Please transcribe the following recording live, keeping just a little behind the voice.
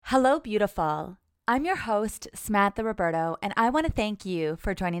Hello, beautiful. I'm your host, Samantha Roberto, and I want to thank you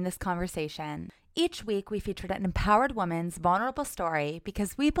for joining this conversation. Each week, we featured an empowered woman's vulnerable story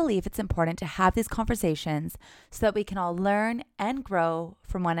because we believe it's important to have these conversations so that we can all learn and grow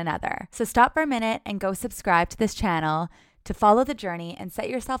from one another. So stop for a minute and go subscribe to this channel to follow the journey and set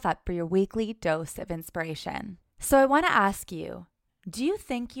yourself up for your weekly dose of inspiration. So I want to ask you, do you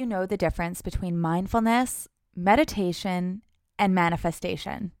think you know the difference between mindfulness, meditation, and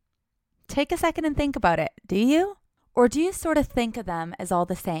manifestation? Take a second and think about it. Do you? Or do you sort of think of them as all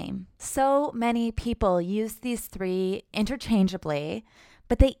the same? So many people use these three interchangeably,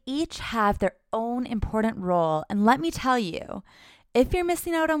 but they each have their own important role. And let me tell you, if you're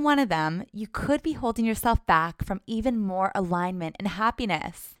missing out on one of them, you could be holding yourself back from even more alignment and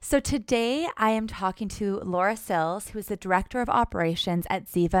happiness. So today I am talking to Laura Sills, who is the Director of Operations at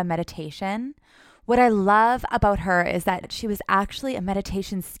Ziva Meditation. What I love about her is that she was actually a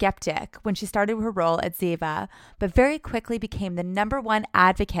meditation skeptic when she started her role at Ziva, but very quickly became the #1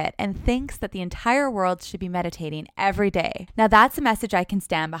 advocate and thinks that the entire world should be meditating every day. Now that's a message I can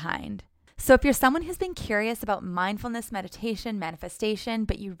stand behind. So if you're someone who's been curious about mindfulness, meditation, manifestation,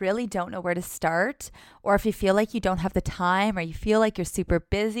 but you really don't know where to start, or if you feel like you don't have the time or you feel like you're super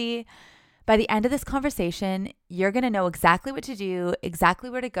busy, by the end of this conversation, you're going to know exactly what to do, exactly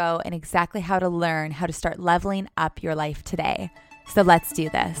where to go, and exactly how to learn how to start leveling up your life today. So let's do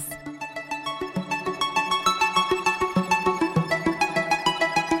this.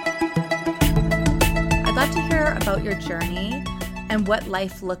 I'd love to hear about your journey and what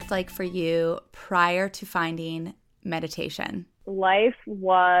life looked like for you prior to finding meditation. Life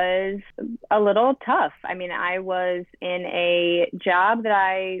was a little tough. I mean, I was in a job that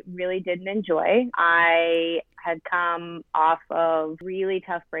I really didn't enjoy. I had come off of really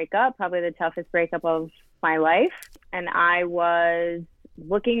tough breakup, probably the toughest breakup of my life. And I was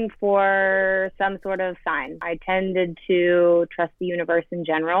looking for some sort of sign. I tended to trust the universe in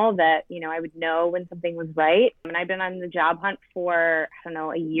general that, I would know when something was right. And I'd been on the job hunt for,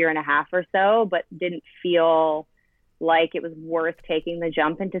 a year and a half or so, but didn't feel like it was worth taking the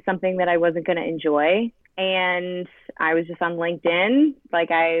jump into something that I wasn't going to enjoy. And I was just on LinkedIn,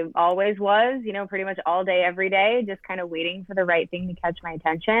 like I always was, pretty much all day, every day, just kind of waiting for the right thing to catch my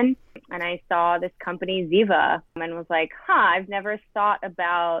attention. And I saw this company, Ziva, and was like, I've never thought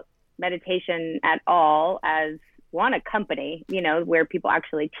about meditation at all as a company, where people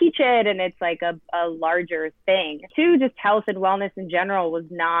actually teach it and it's like a larger thing. Two, just health and wellness in general was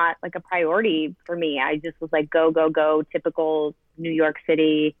not like a priority for me. I just was like, go, typical New York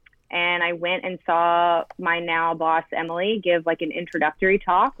City. And I went and saw my now boss, Emily, give like an introductory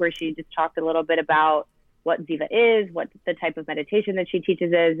talk where she just talked a little bit about what Ziva is, what the type of meditation that she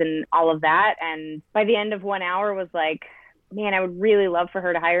teaches is, and all of that. And by the end of 1 hour was like, man, I would really love for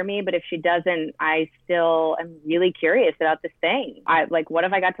her to hire me, but if she doesn't, I still am really curious about this thing. What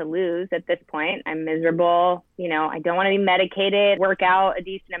have I got to lose at this point? I'm miserable. I don't want to be medicated, work out a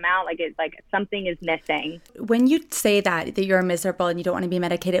decent amount. Something is missing. When you say that you're miserable and you don't want to be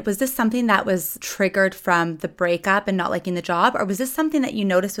medicated, was this something that was triggered from the breakup and not liking the job? Or was this something that you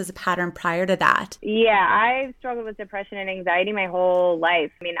noticed was a pattern prior to that? Yeah, I've struggled with depression and anxiety my whole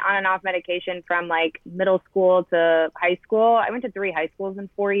life. I mean, on and off medication from like middle school to high school. I went to 3 high schools in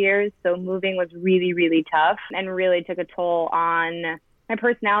 4 years, so moving was really, really tough and really took a toll on my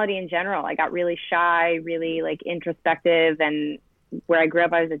personality in general. I got really shy, really like introspective, and where I grew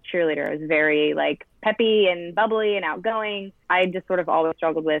up, I was a cheerleader. I was very like peppy and bubbly and outgoing. I just sort of always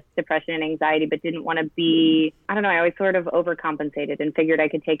struggled with depression and anxiety, but didn't want to be, I always sort of overcompensated and figured I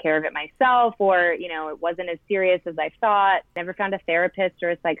could take care of it myself, or, it wasn't as serious as I thought. Never found a therapist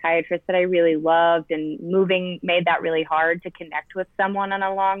or a psychiatrist that I really loved, and moving made that really hard to connect with someone on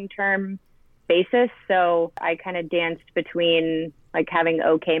a long-term basis. So I kind of danced between like having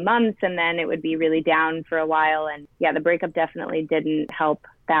okay months and then it would be really down for a while. And yeah, the breakup definitely didn't help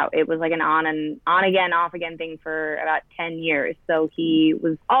that. It was like an on again, off again thing for about 10 years. So he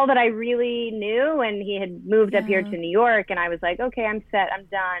was all that I really knew, and he had moved up here to New York, and I was like, okay, I'm set, I'm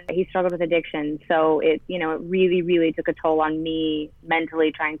done. He struggled with addiction. So it really, really took a toll on me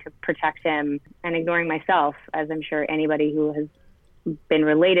mentally, trying to protect him and ignoring myself, as I'm sure anybody who has been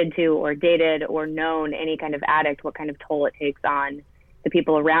related to or dated or known any kind of addict, what kind of toll it takes on the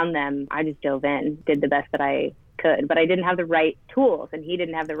people around them. I just dove in, did the best that I could, but I didn't have the right tools, and he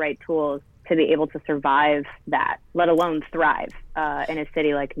didn't have the right tools to be able to survive that, let alone thrive in a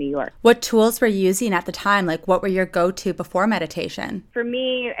city like New York. What tools were you using at the time? Like, what were your go-to before meditation? For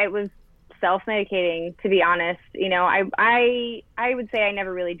me, it was self-medicating, to be honest. You know, I would say I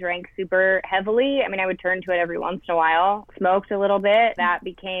never really drank super heavily. I mean, I would turn to it every once in a while, smoked a little bit. That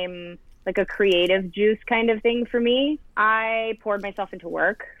became like a creative juice kind of thing for me. I poured myself into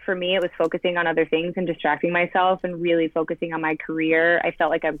work. For me, it was focusing on other things and distracting myself and really focusing on my career. I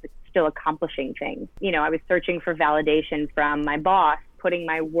felt like I was still accomplishing things. You know, I was searching for validation from my boss, putting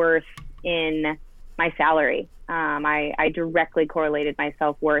my worth in my salary. I directly correlated my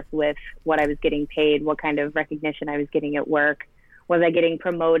self-worth with what I was getting paid, what kind of recognition I was getting at work. Was I getting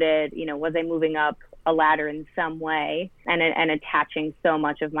promoted? You know, was I moving up a ladder in some way, and attaching so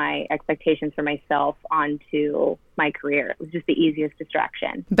much of my expectations for myself onto my career? It was just the easiest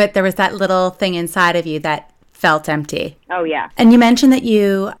distraction. But there was that little thing inside of you that felt empty. Oh, yeah. And you mentioned that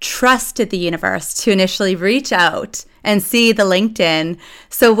you trusted the universe to initially reach out and see the LinkedIn.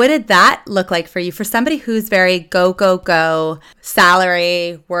 So what did that look like for you? For somebody who's very go, go, go,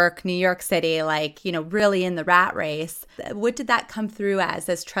 salary, work, New York City, like, you know, really in the rat race, what did that come through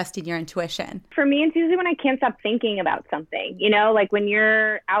as trusting your intuition? For me, it's usually when I can't stop thinking about something, you know, like when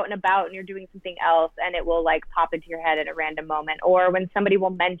you're out and about and you're doing something else and it will like pop into your head at a random moment, or when somebody will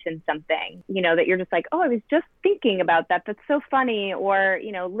mention something, you know, that you're just like, oh, I was just thinking about that. That's so funny. Or,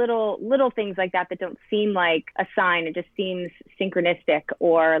 you know, little things like that don't seem like a sign. It just seems synchronistic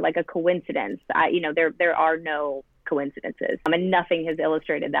or like a coincidence. You know, there are no coincidences. And nothing has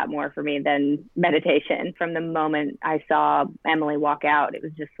illustrated that more for me than meditation. From the moment I saw Emily walk out, it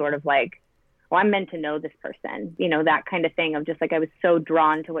was just sort of like, well, I'm meant to know this person, you know, that kind of thing of just like, I was so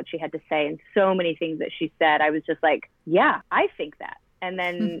drawn to what she had to say and so many things that she said. I was just like, yeah, I think that. And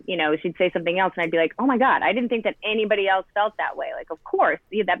then, you know, she'd say something else and I'd be like, oh my God, I didn't think that anybody else felt that way. Like, of course,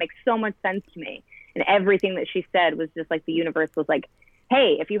 yeah, that makes so much sense to me. And everything that she said was just like the universe was like,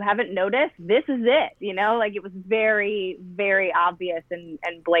 hey, if you haven't noticed, this is it. You know, like it was very, very obvious and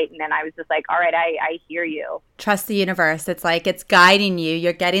blatant. And I was just like, all right, I hear you. Trust the universe. It's like it's guiding you.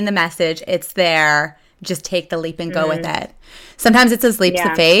 You're getting the message. It's there. Just take the leap and go with it. Sometimes it's those leaps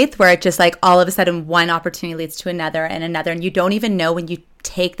of faith where it just like all of a sudden one opportunity leads to another and another. And you don't even know when you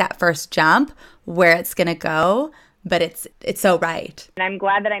take that first jump where it's going to go. But it's so right. And I'm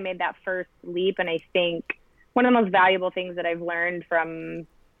glad that I made that first leap. And I think one of the most valuable things that I've learned from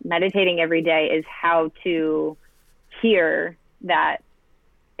meditating every day is how to hear that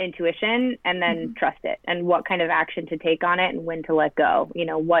intuition and then trust it, and what kind of action to take on it and when to let go, you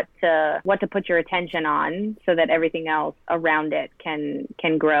know, what to put your attention on so that everything else around it can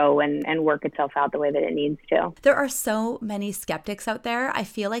grow and work itself out the way that it needs to. There are so many skeptics out there. I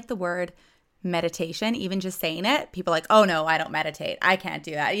feel like the word meditation, even just saying it, people are like, oh no, I don't meditate. I can't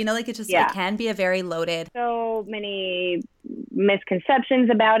do that. You know, like it just it can be a very loaded. So many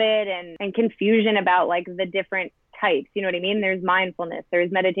misconceptions about it and confusion about like the different types. You know what I mean? There's mindfulness,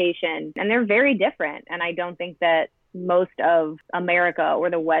 there's meditation, and they're very different. And I don't think that most of America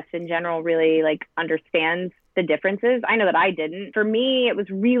or the West in general really like understands the differences. I know that I didn't. For me, it was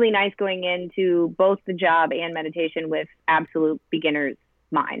really nice going into both the job and meditation with absolute beginner's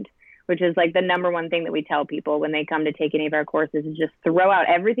mind, which is like the number one thing that we tell people when they come to take any of our courses is just throw out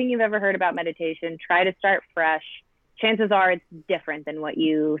everything you've ever heard about meditation, try to start fresh. Chances are it's different than what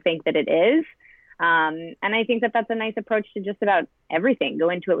you think that it is. And I think that that's a nice approach to just about everything. Go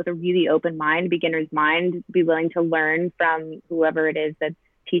into it with a really open mind, beginner's mind, be willing to learn from whoever it is that's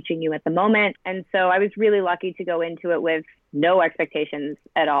teaching you at the moment. And so I was really lucky to go into it with no expectations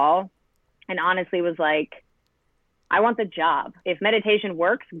at all. And honestly was like, I want the job. If meditation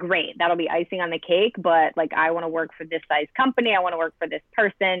works, great. That'll be icing on the cake. But like, I want to work for this size company. I want to work for this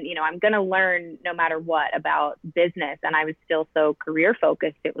person. You know, I'm going to learn no matter what about business. And I was still so career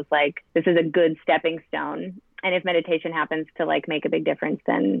focused. It was like, this is a good stepping stone. And if meditation happens to like make a big difference,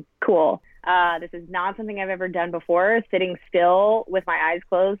 then cool. This is not something I've ever done before. Sitting still with my eyes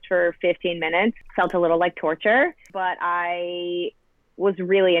closed for 15 minutes felt a little like torture, but I was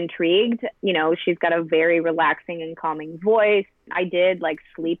really intrigued. You know, she's got a very relaxing and calming voice. I did like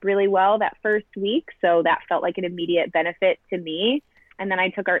sleep really well that first week. So that felt like an immediate benefit to me. And then I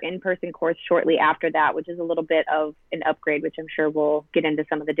took our in-person course shortly after that, which is a little bit of an upgrade, which I'm sure we'll get into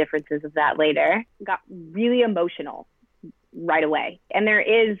some of the differences of that later. Got really emotional right away. And there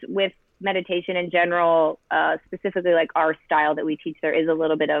is, with meditation in general, specifically like our style that we teach, there is a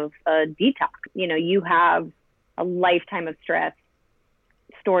little bit of a detox. You know, you have a lifetime of stress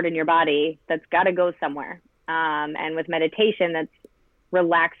stored in your body that's got to go somewhere. And with meditation, that's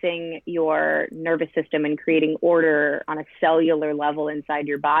relaxing your nervous system and creating order on a cellular level inside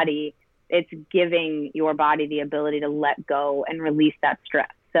your body. It's giving your body the ability to let go and release that stress.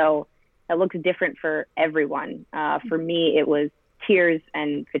 So it looks different for everyone. For me, it was tears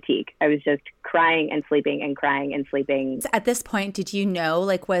and fatigue. I was just crying and sleeping and crying and sleeping. At this point, did you know,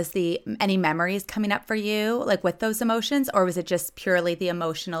 like, was any memories coming up for you, like, with those emotions, or was it just purely the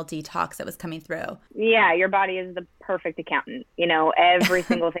emotional detox that was coming through? Yeah, your body is the perfect accountant. You know, every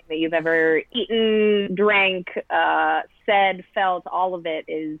single thing that you've ever eaten, drank, said, felt, all of it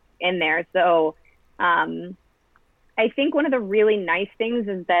is in there. So I think one of the really nice things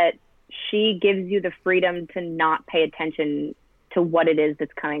is that she gives you the freedom to not pay attention to what it is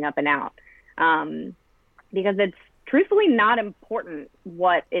that's coming up and out. Because it's truthfully not important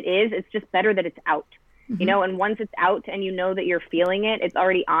what it is. It's just better that it's out, you know, and once it's out and you know that you're feeling it, it's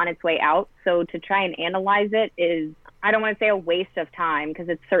already on its way out. So to try and analyze it is, I don't want to say a waste of time, because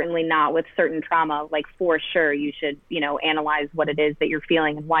it's certainly not. With certain trauma, like, for sure, you should, you know, analyze what it is that you're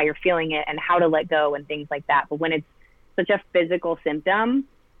feeling and why you're feeling it and how to let go and things like that. But when it's such a physical symptom,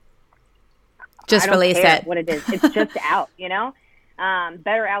 just release it. What it is, it's just out, you know.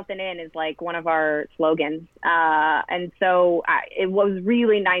 Better out than in is like one of our slogans. And so it was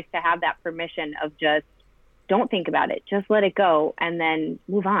really nice to have that permission of just don't think about it, just let it go and then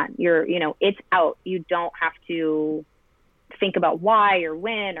move on. You know, it's out. You don't have to think about why or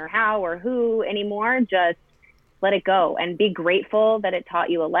when or how or who anymore. Just let it go and be grateful that it taught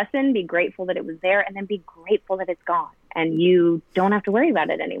you a lesson, be grateful that it was there, and then be grateful that it's gone and you don't have to worry about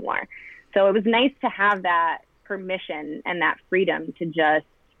it anymore. So it was nice to have that permission and that freedom to just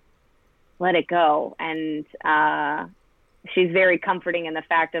let it go. And she's very comforting in the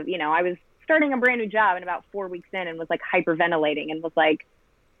fact of, you know, I was starting a brand new job and about 4 weeks in and was like hyperventilating and was like,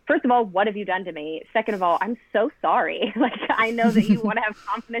 first of all, what have you done to me? Second of all, I'm so sorry. Like, I know that you want to have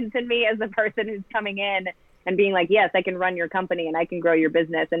confidence in me as the person who's coming in and being like, yes, I can run your company and I can grow your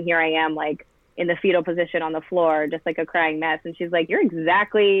business. And here I am, like, in the fetal position on the floor, just like a crying mess. And she's like, you're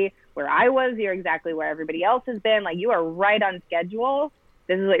exactly where I was. You're exactly where everybody else has been. Like, you are right on schedule.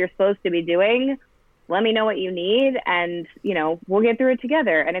 This is what you're supposed to be doing. Let me know what you need. And, you know, we'll get through it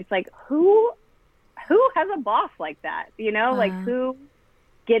together. And it's like, who has a boss like that? You know, like, who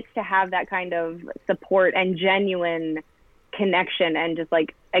gets to have that kind of support and genuine connection and just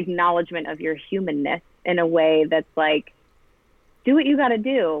like acknowledgement of your humanness in a way that's like, do what you got to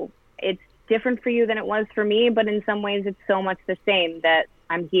do. It's different for you than it was for me, but in some ways it's so much the same, that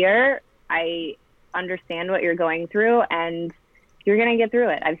I'm here, I understand what you're going through, and you're going to get through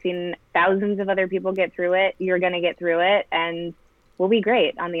it. I've seen thousands of other people get through it. You're going to get through it, and we'll be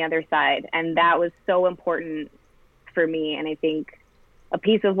great on the other side. And that was so important for me. And I think a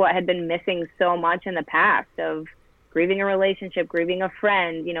piece of what had been missing so much in the past, of grieving a relationship, grieving a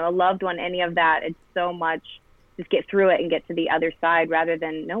friend, you know, a loved one, any of that, it's so much just get through it and get to the other side, rather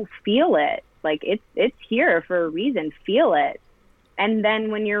than feel it. Like, it's here for a reason. Feel it. And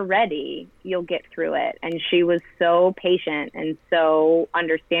then when you're ready, you'll get through it. And she was so patient and so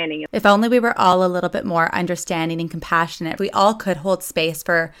understanding. If only we were all a little bit more understanding and compassionate. If we all could hold space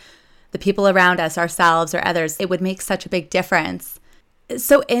for the people around us, ourselves or others, it would make such a big difference.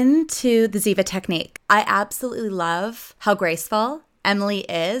 So into the Ziva technique, I absolutely love how graceful Emily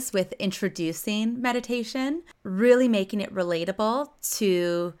is with introducing meditation, really making it relatable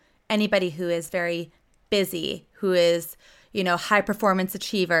to anybody who is very busy, who is, you know, high performance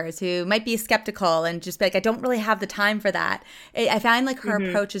achievers, who might be skeptical and just be like, I don't really have the time for that. I find like her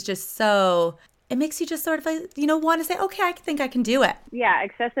approach is just so, it makes you just sort of like, you know, want to say, okay, I think I can do it. Yeah,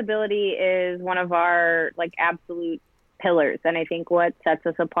 accessibility is one of our like absolute pillars. And I think what sets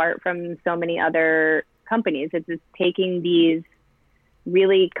us apart from so many other companies is it's taking these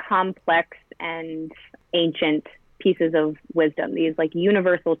really complex and ancient pieces of wisdom, these like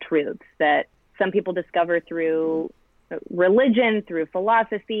universal truths that some people discover through religion, through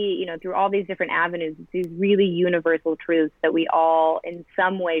philosophy, you know, through all these different avenues. It's these really universal truths that we all in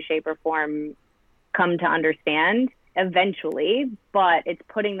some way, shape or form come to understand eventually, but it's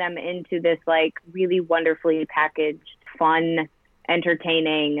putting them into this like really wonderfully packaged, fun,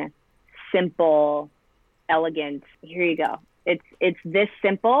 entertaining, simple, elegant, here you go. It's this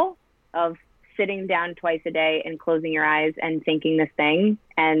simple of sitting down twice a day and closing your eyes and thinking this thing,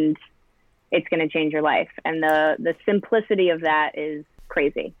 and it's going to change your life. And the simplicity of that is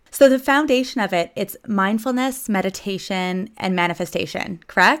crazy. So the foundation of it, it's mindfulness, meditation, and manifestation,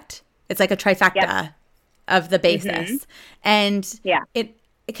 correct? It's like a trifecta of the basis. And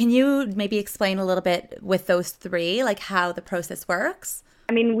can you maybe explain a little bit with those three, like how the process works?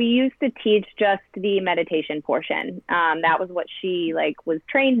 I mean, we used to teach just the meditation portion. That was what she was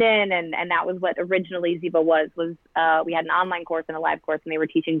trained in, and that was what originally Ziva was we had an online course and a live course, and they were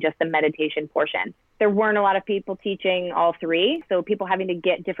teaching just the meditation portion. There weren't a lot of people teaching all three, so people having to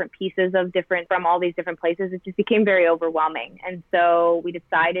get different pieces of different from all these different places, it just became very overwhelming. And so we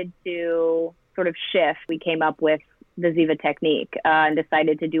decided to sort of shift. We came up with the Ziva technique and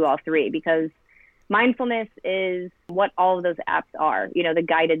decided to do all three because mindfulness is what all of those apps are, the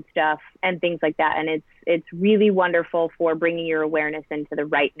guided stuff and things like that. And it's really wonderful for bringing your awareness into the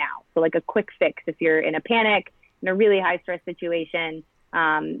right now. So like a quick fix if you're in a panic, in a really high stress situation,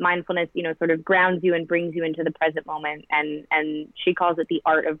 mindfulness, sort of grounds you and brings you into the present moment. And she calls it the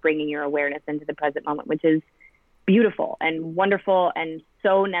art of bringing your awareness into the present moment, which is beautiful and wonderful and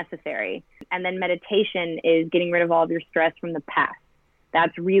so necessary. And then meditation is getting rid of all of your stress from the past.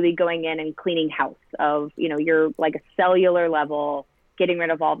 That's really going in and cleaning house of, you're like a cellular level, getting rid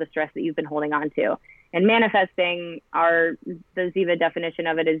of all the stress that you've been holding on to. And manifesting, the Ziva definition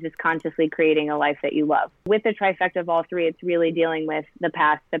of it is just consciously creating a life that you love. With the trifecta of all three, it's really dealing with the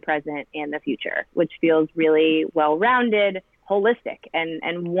past, the present, and the future, which feels really well-rounded, holistic,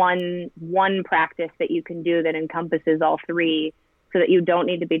 and one practice that you can do that encompasses all three, so that you don't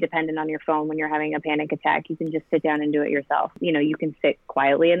need to be dependent on your phone when you're having a panic attack. You can just sit down and do it yourself. You can sit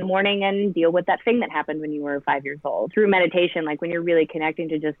quietly in the morning and deal with that thing that happened when you were 5 years old. Through meditation, when you're really connecting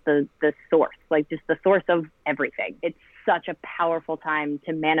to just the source, just the source of everything. It's such a powerful time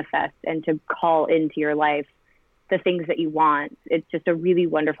to manifest and to call into your life the things that you want. It's just a really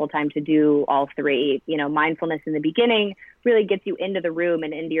wonderful time to do all three. Mindfulness in the beginning really gets you into the room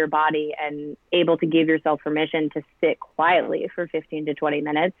and into your body and able to give yourself permission to sit quietly for 15 to 20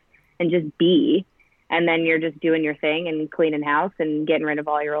 minutes and just be. And then you're just doing your thing and cleaning house and getting rid of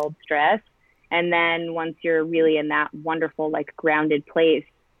all your old stress. And then once you're really in that wonderful, grounded place,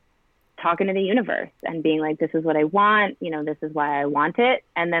 talking to the universe and being like, this is what I want, this is why I want it.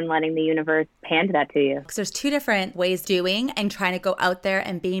 And then letting the universe hand that to you. Because there's two different ways doing and trying to go out there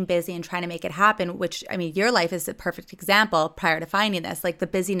and being busy and trying to make it happen, which, your life is a perfect example prior to finding this, the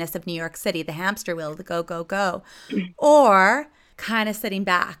busyness of New York City, the hamster wheel, the go, go, go, or kind of sitting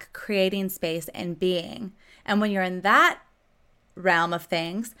back, creating space and being. And when you're in that realm of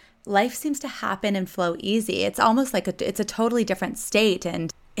things, life seems to happen and flow easy. It's almost it's a totally different state,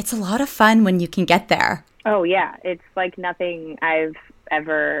 and it's a lot of fun when you can get there. Oh, yeah. It's like nothing I've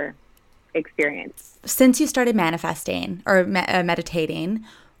ever experienced. Since you started manifesting or meditating,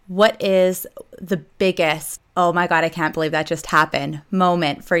 what is the biggest, oh my God, I can't believe that just happened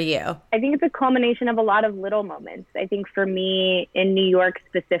moment for you? I think it's a culmination of a lot of little moments. I think for me in New York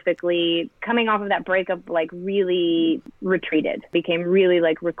specifically, coming off of that breakup, really retreated, became really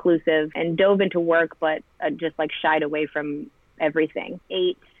reclusive and dove into work, but just shied away from everything.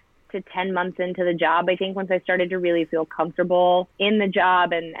 8 to 10 months into the job, I think, once I started to really feel comfortable in the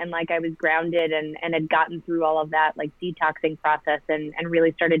job and I was grounded and had gotten through all of that detoxing process and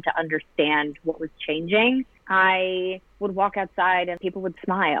really started to understand what was changing, I would walk outside and people would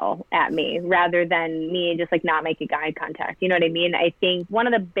smile at me rather than me just not making eye contact. You know what I mean? I think one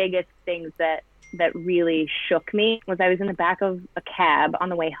of the biggest things that really shook me was I was in the back of a cab on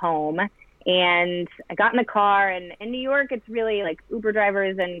the way home. And I got in the car, and in New York, it's really Uber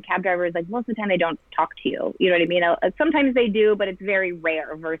drivers and cab drivers, most of the time they don't talk to you. You know what I mean? Sometimes they do, but it's very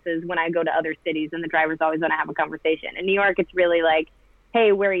rare versus when I go to other cities and the drivers always want to have a conversation. In New York, it's really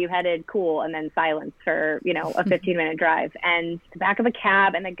hey, where are you headed? Cool. And then silence for, a 15-minute drive. And the back of a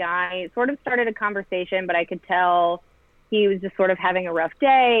cab, and the guy sort of started a conversation, but I could tell he was just sort of having a rough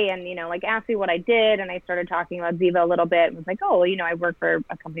day and, asked me what I did. And I started talking about Ziva a little bit and was like, oh, I work for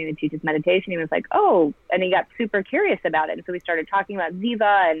a company that teaches meditation. He was like, oh, and he got super curious about it. And so we started talking about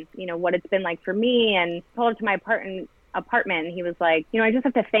Ziva and, what it's been like for me, and told it to my apartment. And he was like, I just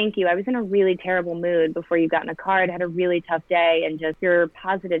have to thank you. I was in a really terrible mood before you got in the car. I'd had a really tough day, and just your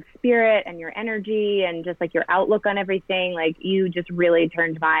positive spirit and your energy and just your outlook on everything, you just really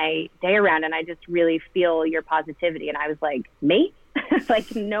turned my day around, and I just really feel your positivity. And I was like, me?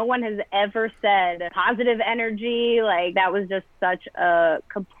 No one has ever said positive energy. That was just such a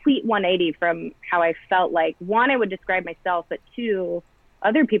complete 180 from how I felt. One, I would describe myself, but two,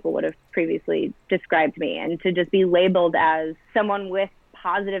 other people would have previously described me. And to just be labeled as someone with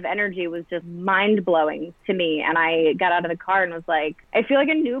positive energy was just mind-blowing to me. And I got out of the car and was like, I feel like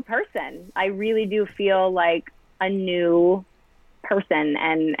a new person. I really do feel like a new person.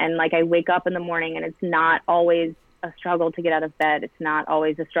 And I wake up in the morning and it's not always a struggle to get out of bed. It's not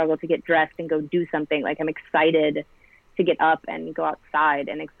always a struggle to get dressed and go do something. I'm excited to get up and go outside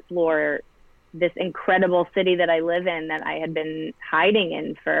and explore this incredible city that I live in that I had been hiding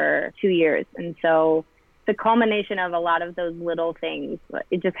in for 2 years. And so the culmination of a lot of those little things,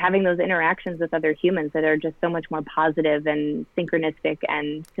 just having those interactions with other humans that are just so much more positive and synchronistic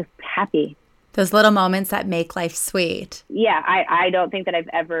and just happy. Those little moments that make life sweet. Yeah, I don't think that I've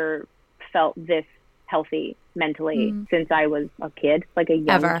ever felt this healthy mentally since I was a kid, like a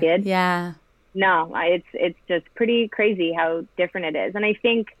young kid. Yeah. No, it's just pretty crazy how different it is. And I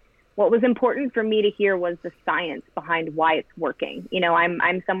think what was important for me to hear was the science behind why it's working. You know,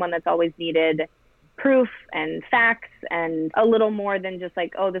 I'm someone that's always needed proof and facts and a little more than just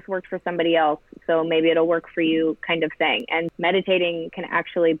like, oh, this worked for somebody else, so maybe it'll work for you kind of thing. And meditating can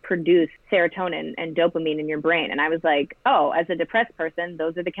actually produce serotonin and dopamine in your brain. And I was like, oh, as a depressed person,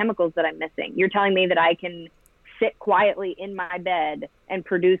 those are the chemicals that I'm missing. You're telling me that I can sit quietly in my bed and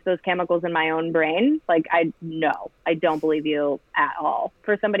produce those chemicals in my own brain? Like, I don't believe you at all.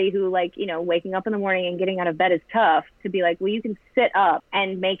 For somebody who, like, you know, waking up in the morning and getting out of bed is tough, to be like, well, you can sit up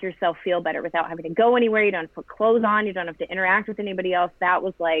and make yourself feel better without having to go anywhere. You don't have to put clothes on. You don't have to interact with anybody else. That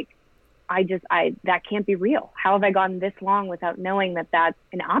was like, that can't be real. How have I gone this long without knowing that that's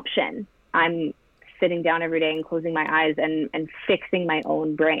an option? I'm sitting down every day and closing my eyes and fixing my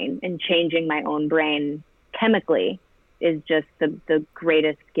own brain and changing my own brain chemically is just the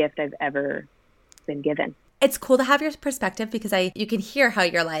greatest gift I've ever been given. It's cool to have your perspective because you can hear how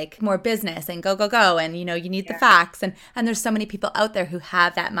you're like more business and go, and, you know, you need the facts. And there's so many people out there who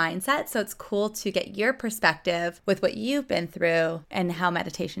have that mindset. So it's cool to get your perspective with what you've been through and how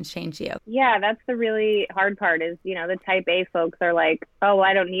meditation's changed you. Yeah, that's the really hard part is, you know, the type A folks are like, oh,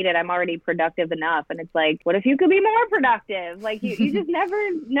 I don't need it. I'm already productive enough. And it's like, what if you could be more productive? Like you just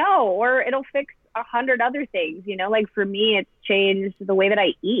never know, or it'll fix 100 other things, you know, like for me, it's changed the way that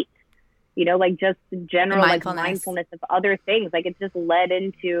I eat. You know, like just general like mindfulness of other things. Like it's just led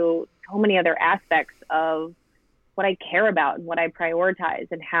into so many other aspects of what I care about and what I prioritize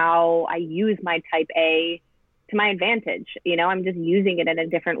and how I use my type A to my advantage. You know, I'm just using it in a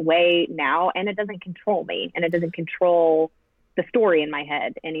different way now, and it doesn't control me and it doesn't control the story in my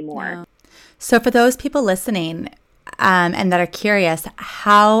head anymore. Yeah. So for those people listening and that are curious,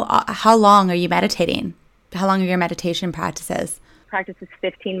 how long are you meditating? How long are your meditation practices? Practices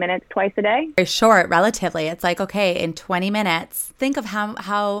 15 minutes twice a day. Very short, relatively. It's like, okay, in 20 minutes, think of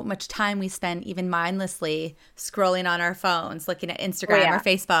how much time we spend even mindlessly scrolling on our phones, looking at Instagram or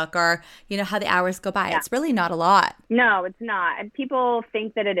Facebook, or, you know, how the hours go by. It's really not a lot. No, it's not. And people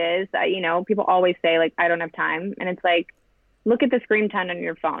think that it is. You know, people always say, like, I don't have time. And it's like, look at the screen time on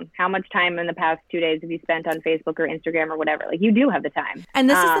your phone. How much time in the past 2 days have you spent on Facebook or Instagram or whatever? Like, you do have the time. And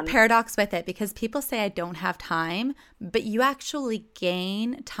this is the paradox with it, because people say I don't have time, but you actually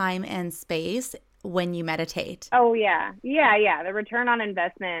gain time and space when you meditate. Oh, yeah. Yeah. The return on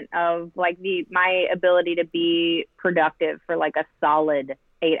investment of like my ability to be productive for like a solid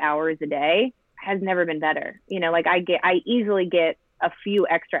 8 hours a day has never been better. You know, like I easily get a few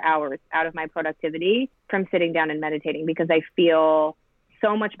extra hours out of my productivity from sitting down and meditating, because I feel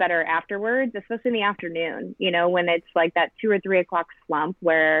so much better afterwards, especially in the afternoon, you know, when it's like that 2 or 3 o'clock slump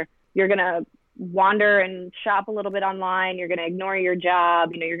where you're going to wander and shop a little bit online. You're going to ignore your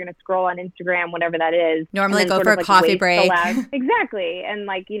job. You know, you're going to scroll on Instagram, whatever that is. Normally go for a coffee break. Exactly. And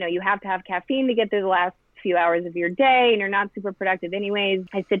like, you know, you have to have caffeine to get through the last few hours of your day, and you're not super productive anyways.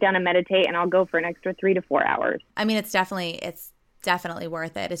 I sit down and meditate, and I'll go for an extra 3 to 4 hours. I mean, it's definitely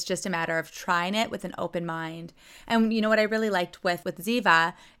worth it. It's just a matter of trying it with an open mind. And you know what I really liked with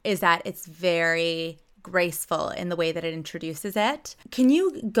Ziva is that it's very graceful in the way that it introduces it. Can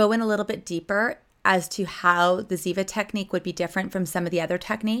you go in a little bit deeper as to how the Ziva technique would be different from some of the other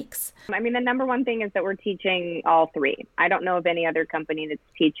techniques? I mean, the number one thing is that we're teaching all three. I don't know of any other company that's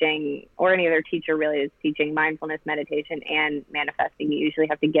teaching, or any other teacher really is teaching mindfulness, meditation, and manifesting. You usually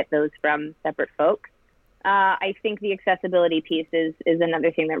have to get those from separate folks. I think the accessibility piece is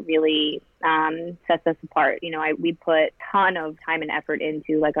another thing that really sets us apart. You know, we put a ton of time and effort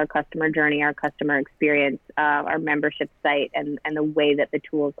into like our customer journey, our customer experience, our membership site, and the way that the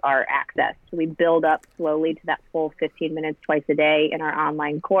tools are accessed. So we build up slowly to that full 15 minutes twice a day in our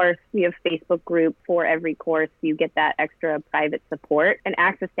online course. We have Facebook group for every course. You get that extra private support and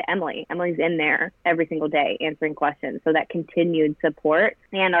access to Emily. Emily's in there every single day answering questions. So that continued support,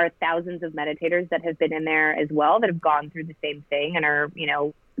 and our thousands of meditators that have been in there as well, that have gone through the same thing and are, you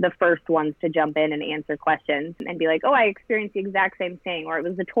know, the first ones to jump in and answer questions and be like, oh, I experienced the exact same thing, or it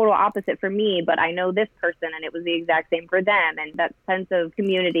was the total opposite for me, but I know this person and it was the exact same for them. And that sense of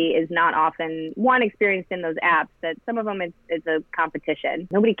community is not often experienced in those apps, that some of them it's a competition.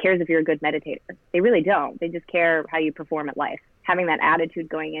 Nobody cares if you're a good meditator. They really don't. They just care how you perform at life. Having that attitude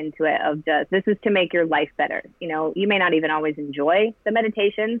going into it of just, this is to make your life better. You know, you may not even always enjoy the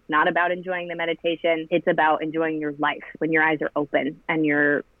meditation. It's not about enjoying the meditation. It's about enjoying your life when your eyes are open and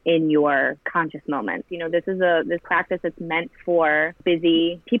you're in your conscious moment. You know, this practice that's meant for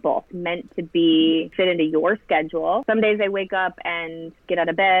busy people, meant to be fit into your schedule. Some days I wake up and get out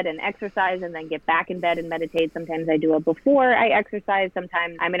of bed and exercise and then get back in bed and meditate. Sometimes I do it before I exercise.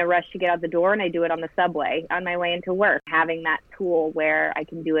 Sometimes I'm in a rush to get out the door and I do it on the subway on my way into work. Having that tool where I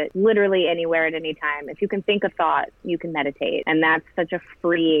can do it literally anywhere at any time. If you can think a thought, you can meditate. And that's such a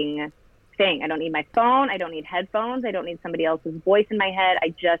freeing thing. I don't need my phone. I don't need headphones. I don't need somebody else's voice in my head. I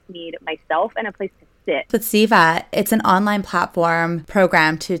just need myself and a place to sit. With Ziva, it's an online platform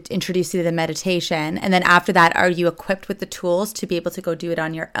program to introduce you to the meditation. And then after that, are you equipped with the tools to be able to go do it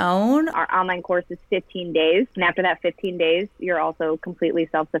on your own? Our online course is 15 days. And after that 15 days, you're also completely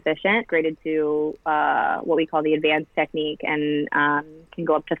self-sufficient, graded to what we call the advanced technique, and can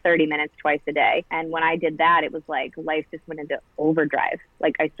go up to 30 minutes twice a day. And when I did that, it was like life just went into overdrive.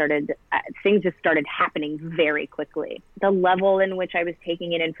 Like things just started happening very quickly. The level in which I was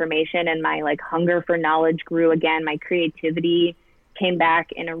taking in information and my like hunger for knowledge grew again. My creativity came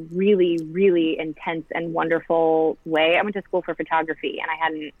back in a really, really intense and wonderful way. I went to school for photography and I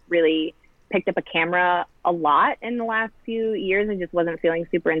hadn't really picked up a camera a lot in the last few years. I just wasn't feeling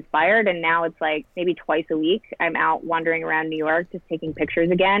super inspired. And now it's like maybe twice a week I'm out wandering around New York just taking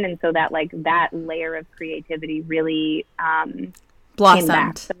pictures again. And so that layer of creativity really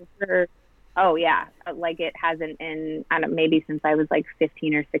blossomed. So oh yeah, like it hasn't maybe since I was like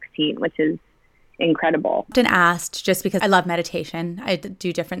 15 or 16, which is incredible. Often asked, just because I love meditation, I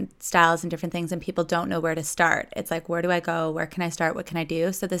do different styles and different things, and people don't know where to start. It's like, where do I go? Where can I start? What can I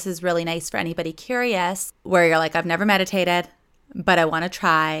do? So this is really nice for anybody curious, where you're like, I've never meditated, but I want to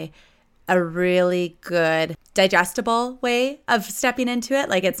try a really good digestible way of stepping into it.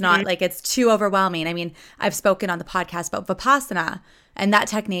 Like it's not like it's too overwhelming. I mean, I've spoken on the podcast about Vipassana and that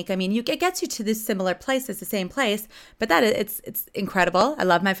technique. I mean, it gets you to this similar place, it's the same place, but it's incredible. I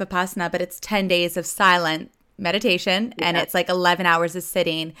love my Vipassana, but it's 10 days of silent meditation and it's like 11 hours of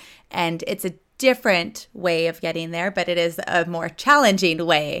sitting, and it's a different way of getting there, but it is a more challenging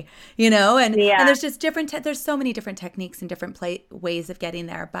way, you know, and there's just there's so many different techniques and different ways of getting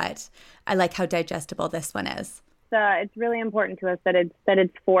there, but I like how digestible this one is. It's really important to us that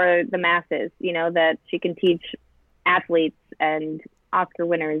it's for the masses, you know, that she can teach athletes and Oscar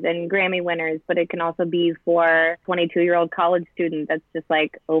winners and Grammy winners, but it can also be for a 22-year-old college student that's just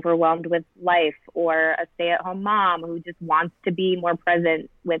like overwhelmed with life, or a stay-at-home mom who just wants to be more present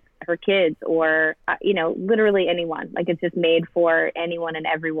with her kids, or, you know, literally anyone. Like it's just made for anyone and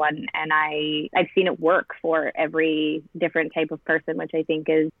everyone. And I've seen it work for every different type of person, which I think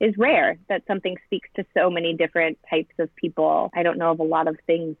is rare, that something speaks to so many different types of people. I don't know of a lot of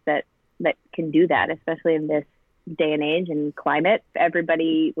things that can do that, especially in this day and age and climate.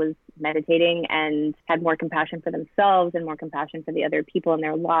 Everybody was meditating and had more compassion for themselves and more compassion for the other people in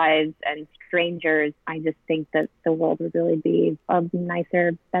their lives and strangers. I just think that the world would really be a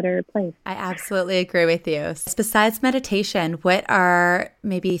nicer, better place. I absolutely agree with you. Besides meditation, what are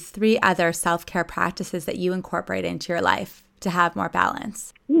maybe 3 other self-care practices that you incorporate into your life to have more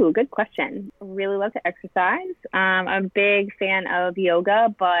balance? Ooh, good question. I really love to exercise. I'm a big fan of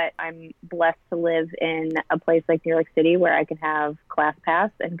yoga, but I'm blessed to live in a place like New York City where I can have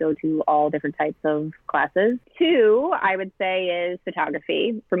ClassPass and go to all different types of classes. 2, I would say, is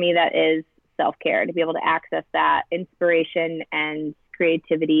photography. For me, that is self-care, to be able to access that inspiration and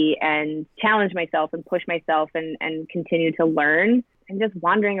creativity and challenge myself and push myself and continue to learn. And just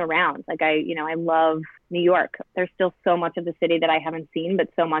wandering around. Like I love New York. There's still so much of the city that I haven't seen, but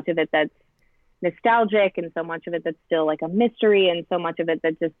so much of it that's nostalgic, and so much of it that's still like a mystery, and so much of it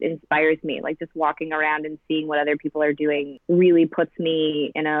that just inspires me. Like just walking around and seeing what other people are doing really puts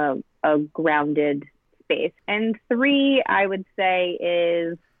me in a grounded space. And 3, I would say,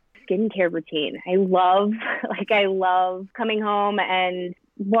 is skincare routine. I love coming home and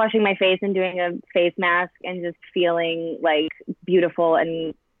washing my face and doing a face mask and just feeling like beautiful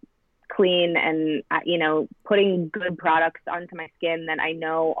and clean, and, you know, putting good products onto my skin that I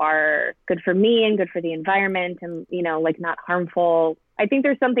know are good for me and good for the environment and, you know, like not harmful. I think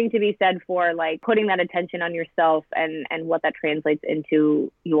there's something to be said for like putting that attention on yourself and what that translates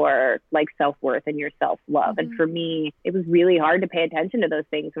into your like self-worth and your self-love. And for me, it was really hard to pay attention to those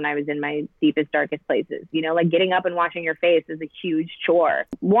things when I was in my deepest, darkest places. You know, like getting up and washing your face is a huge chore.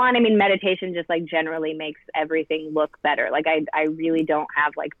 One, I mean, meditation just like generally makes everything look better. Like I really don't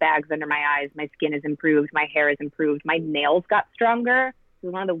have like bags under my eyes. My skin is improved. My hair is improved. My nails got stronger. It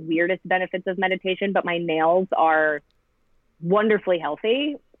was one of the weirdest benefits of meditation, but my nails are wonderfully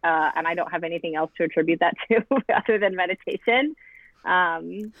healthy. And I don't have anything else to attribute that to other than meditation.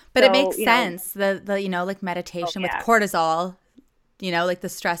 But it makes sense. The you know, like meditation with cortisol, you know, like the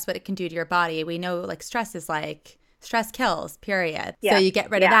stress, what it can do to your body. We know like stress kills, period. Yeah. So you get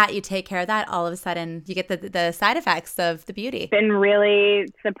rid of that, you take care of that, all of a sudden you get the side effects of the beauty. It's been really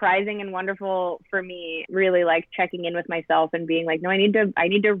surprising and wonderful for me, really like checking in with myself and being like, no, I need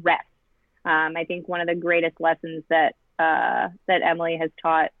to rest. I think one of the greatest lessons that Emily has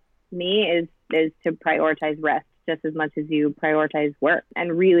taught me is to prioritize rest just as much as you prioritize work,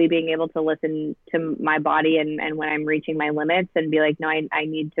 and really being able to listen to my body and when I'm reaching my limits and be like, no, I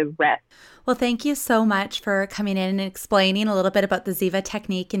need to rest. Well, thank you so much for coming in and explaining a little bit about the Ziva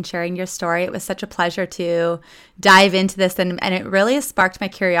technique and sharing your story. It was such a pleasure to dive into this, and it really has sparked my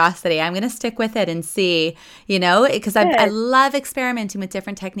curiosity. I'm going to stick with it and see, you know, because I love experimenting with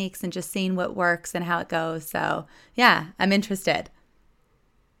different techniques and just seeing what works and how it goes. So yeah, I'm interested.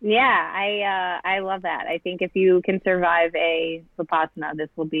 Yeah, I love that. I think if you can survive a Vipassana, this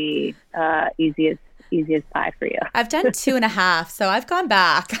will be easiest pie for you. I've done 2.5, so I've gone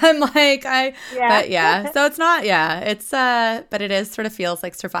back. I'm like, so it's not, but it is sort of feels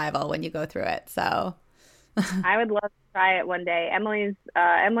like survival when you go through it. So I would love to try it one day. Emily's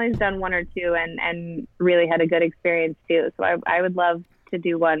done 1 or 2 and really had a good experience too. So I would love to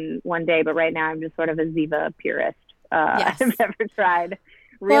do one day, but right now I'm just sort of a Ziva purist. I've never tried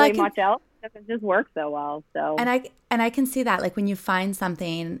much else. It just works so well. So and I can see that, like when you find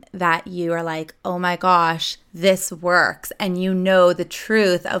something that you are like, oh my gosh, this works, and you know the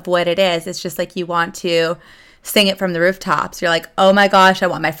truth of what it is. It's just like you want to sing it from the rooftops. You're like, oh my gosh, I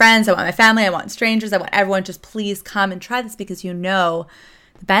want my friends, I want my family, I want strangers, I want everyone, just please come and try this because you know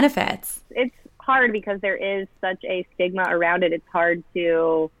the benefits. It's hard because there is such a stigma around it. It's hard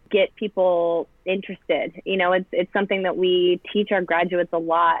to get people interested. You know, it's something that we teach our graduates a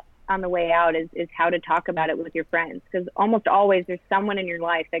lot on the way out is how to talk about it with your friends, because almost always there's someone in your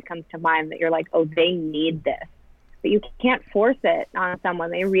life that comes to mind that you're like, oh, they need this, but you can't force it on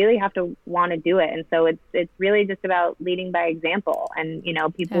someone. They really have to want to do it. And so it's really just about leading by example. And, you know,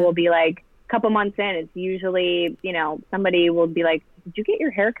 people will be like, a couple months in, it's usually, you know, somebody will be like, did you get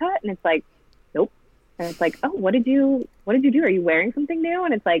your hair cut? And it's like, nope. And it's like, oh, what did you do? Are you wearing something new?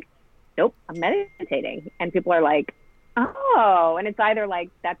 And it's like, nope, I'm meditating. And people are like, oh, and it's either like,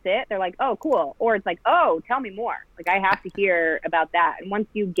 that's it. They're like, oh, cool. Or it's like, oh, tell me more. Like, I have to hear about that. And once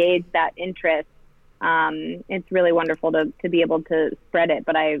you gauge that interest, it's really wonderful to be able to spread it.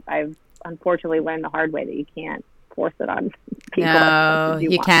 But I've unfortunately learned the hard way that you can't force it on people. No,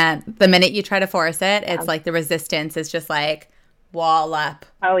 you can't. The minute you try to force it, it's like the resistance is just like wall up.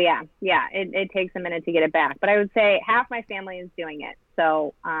 Oh, yeah. Yeah. It takes a minute to get it back. But I would say half my family is doing it.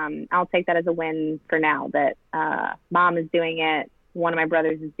 So I'll take that as a win for now that mom is doing it, one of my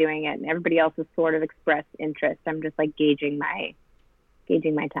brothers is doing it, and everybody else has sort of expressed interest. I'm just like gauging my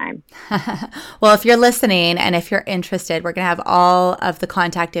time. Well, if you're listening and if you're interested, we're going to have all of the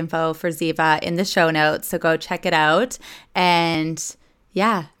contact info for Ziva in the show notes. So go check it out. And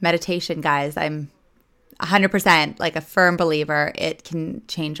yeah, meditation, guys. I'm 100% like a firm believer it can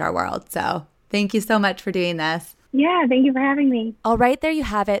change our world. So thank you so much for doing this. Yeah, thank you for having me. All right, there you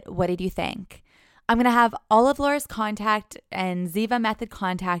have it. What did you think? I'm going to have all of Laura's contact and Ziva Method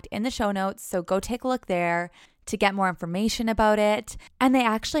contact in the show notes, so go take a look there to get more information about it. And they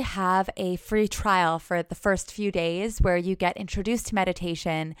actually have a free trial for the first few days where you get introduced to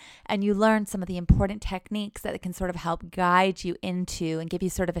meditation and you learn some of the important techniques that can sort of help guide you into and give you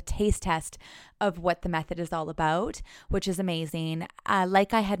sort of a taste test of what the method is all about, which is amazing.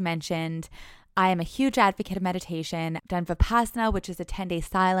 Like I had mentioned, I am a huge advocate of meditation. I've done Vipassana, which is a 10-day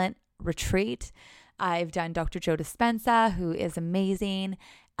silent retreat. I've done Dr. Joe Dispenza, who is amazing.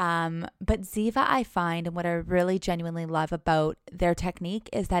 But Ziva, I find, and what I really genuinely love about their technique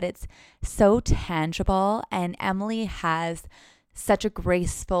is that it's so tangible, and Emily has such a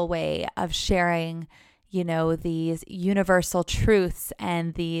graceful way of sharing, you know, these universal truths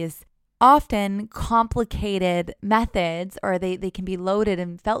and these often complicated methods, or they can be loaded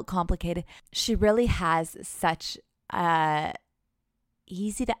and felt complicated. She really has such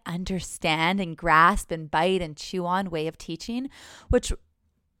easy to understand and grasp and bite and chew on way of teaching, which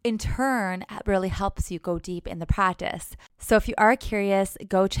in turn really helps you go deep in the practice. So if you are curious,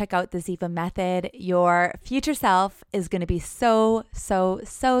 go check out the Ziva method. Your future self is going to be so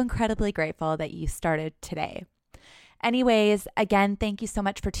incredibly grateful that you started today. Anyways, again, thank you so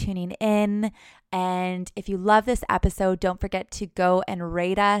much for tuning in. And if you love this episode, don't forget to go and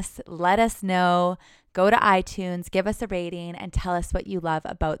rate us. Let us know. Go to iTunes, give us a rating, and tell us what you love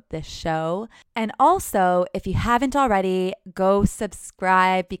about this show. And also, if you haven't already, go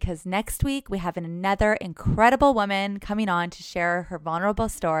subscribe, because next week we have another incredible woman coming on to share her vulnerable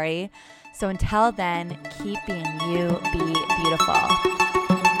story. So until then, keep being you, be beautiful.